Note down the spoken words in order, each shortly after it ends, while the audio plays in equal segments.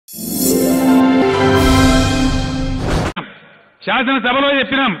శాసనసభలో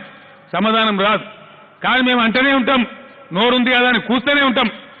చెప్పినాం, సమాధానం రాదు. కానీ మేము అంటూనే ఉంటాం, నోరుంది కదా అని కూస్తూనే ఉంటాం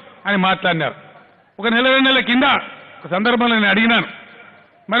అని మాట్లాడినారు. ఒక నెల 2 నెలల కింద ఒక సందర్భంలో నేను అడిగినాను,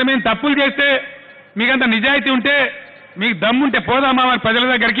 మరి మేము తప్పులు చేస్తే మీకంత నిజాయితీ ఉంటే మీకు దమ్ముంటే పోదామా అని ప్రజల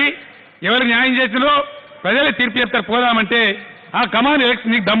దగ్గరికి, ఎవరు న్యాయం చేసినో ప్రజలే తీర్పు చెప్తారు పోదామంటే, ఆ కమాన్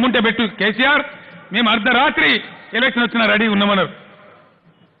ఎలక్షన్ నీకు దమ్ముంటే పెట్టు కేసీఆర్, మేము అర్ధరాత్రి ఎలక్షన్ వచ్చినా రెడీ ఉన్నామన్నారు.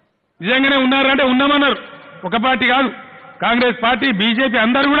 నిజంగానే ఉన్నారంటే ఉన్నామన్నారు. ఒక పార్టీ కాదు, కాంగ్రెస్ పార్టీ బీజేపీ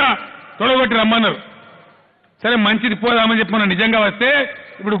అందరూ కూడా తొడగొట్టి రమ్మన్నారు. సరే మంచిది పోదామని చెప్పి నిజంగా వస్తే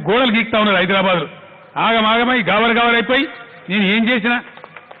ఇప్పుడు గోడలు గీక్తా ఉన్నారు హైదరాబాద్లో. ఆగమాగమై గవర్ అయిపోయి నేను ఏం చేసినా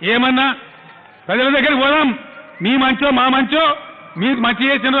ఏమన్నా ప్రజల దగ్గరికి పోదాం, మీ మంచో మా మంచో, మీరు మంచి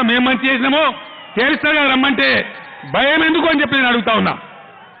చేసినారో మేము మంచి చేసినామో తెలుస్తాగా రమ్మంటే భయం ఎందుకు అని చెప్పి నేను అడుగుతా ఉన్నా.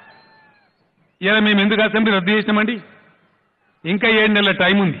 ఇలా మేము ఎందుకు అసెంబ్లీ రద్దు చేసినామండి? ఇంకా 7 నెలల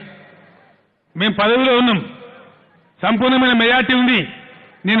టైం ఉంది. మేము పదవిలో ఉన్నాం, సంపూర్ణమైన మెజార్టీ ఉంది.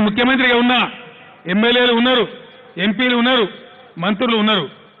 నేను ముఖ్యమంత్రిగా ఉన్నా, ఎమ్మెల్యేలు ఉన్నారు, ఎంపీలు ఉన్నారు, మంత్రులు ఉన్నారు.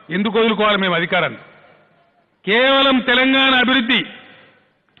 ఎందుకు వదులుకోవాలి మేము అధికారాన్ని? కేవలం తెలంగాణ అభివృద్ధి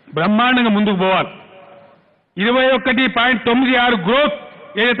బ్రహ్మాండంగా ముందుకు పోవాలి. 21.96 గ్రోత్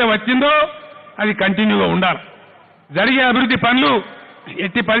ఏదైతే వచ్చిందో అది కంటిన్యూగా ఉండాలి. జరిగే అభివృద్ధి పనులు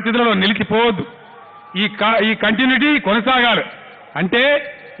ఎట్టి పరిస్థితుల్లో నిలిచిపోవద్దు. ఈ కంటిన్యూటీ కొనసాగాలి. అంటే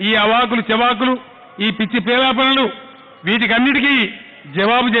ఈ అవాకులు చెవాకులు, ఈ పిచ్చి ప్రేలాపనలు, వీటికన్నిటికీ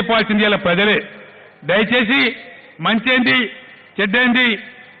జవాబు చెప్పాల్సింది ఇలా ప్రజలే. దయచేసి మంచేంటి చెడ్డేంటి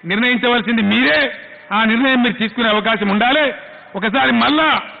నిర్ణయించవలసింది మీరే. ఆ నిర్ణయం మీరు తీసుకునే అవకాశం ఉండాలి. ఒకసారి మళ్ళా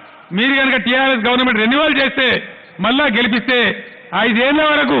మీరు కనుక టీఆర్ఎస్ గవర్నమెంట్ రెన్యువల్ చేస్తే, మళ్ళా గెలిపిస్తే 5 ఏళ్ల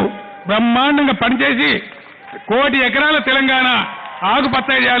వరకు బ్రహ్మాండంగా పనిచేసి 1 కోటి ఎకరాల తెలంగాణ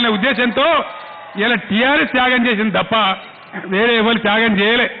ఆకుపచ్చగా చేయాలనే ఉద్దేశంతో ఇలా టీఆర్ఎస్ త్యాగం చేసింది తప్ప వేరే ఎవరు త్యాగం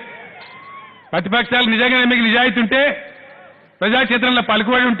చేయలే. ప్రతిపక్షాలు నిజంగానే మీకు నిజాయితీ ఉంటే, ప్రజాక్షేత్రంలో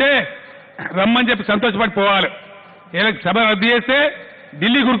పలుకుబడి ఉంటే రమ్మని చెప్పి సంతోషపడి పోవాలి. ఇలా సభ రద్దు చేస్తే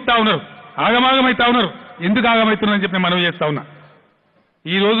ఢిల్లీ గురుకుతా ఉన్నారు, ఆగమాగమైతా ఉన్నారు. ఎందుకు ఆగమవుతున్నారని చెప్పి మనం చేస్తా ఉన్నా.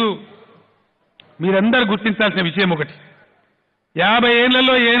 ఈరోజు మీరందరూ గుర్తించాల్సిన విషయం ఒకటి, 50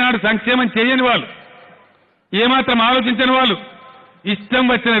 ఏళ్లలో ఏనాడు సంక్షేమం చేయని వాళ్ళు, ఏమాత్రం ఆలోచించని వాళ్ళు ఇష్టం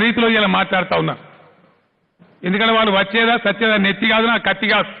వచ్చిన రీతిలో ఇలా మాట్లాడుతూ ఉన్నారు. ఎందుకంటే వాళ్ళు వచ్చేదా సచ్చేదా నెత్తి కాదు, నా కత్తి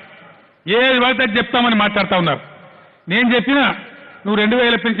కాదు, ఏది పడితే చెప్తామని మాట్లాడుతూ ఉన్నారు. నేను చెప్పినా నువ్వు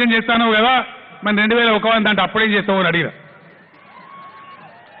 2000 పెన్షన్ చేస్తాను కదా, మరి 2001 అంటే అప్పుడేం చేస్తావు అని అడిగిన.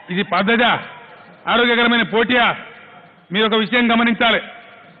 ఇది పద్ధతా? ఆరోగ్యకరమైన పోటీయా? మీరు ఒక విషయం గమనించాలి.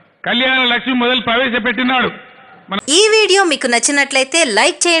 కళ్యాణ లక్ష్మి మొదలు ప్రవేశపెట్టినాడు. ఈ వీడియో మీకు నచ్చినట్లయితే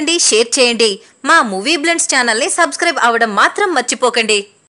లైక్ చేయండి, షేర్ చేయండి. మా మూవీ బ్లెండ్స్ ఛానల్ని సబ్స్క్రైబ్ అవ్వడం మాత్రం మర్చిపోకండి.